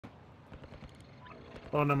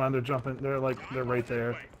Oh, no mind, they're jumping. They're right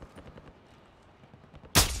there.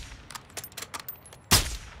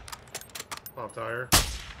 Pop tire.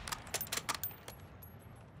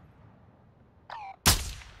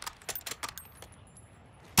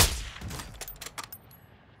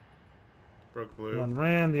 Broke blue. One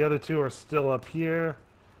ran. The other two are still up here.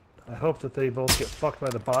 I hope that they both get fucked by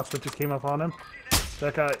the bots that just came up on him.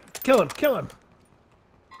 That guy. Kill him! Kill him!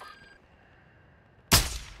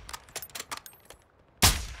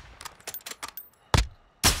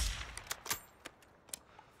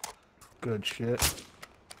 Good shit.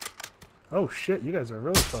 Oh shit, you guys are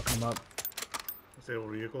really fucking him up. Disable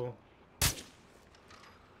vehicle.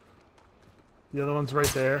 The other one's right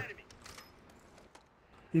there.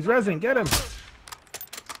 He's rezzing, get him!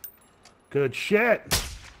 Good shit!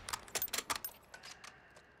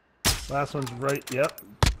 Last one's right, yep.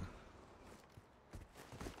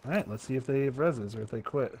 Alright, let's see if they have rezzes or if they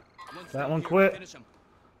quit. That one quit.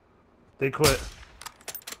 They quit.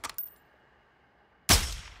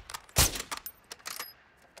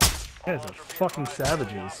 You guys are fucking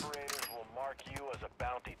savages.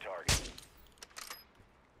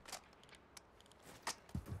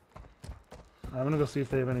 I'm gonna go see if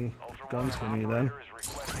they have any guns for me then.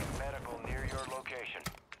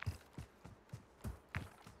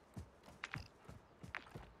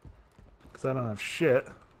 Because I don't have shit.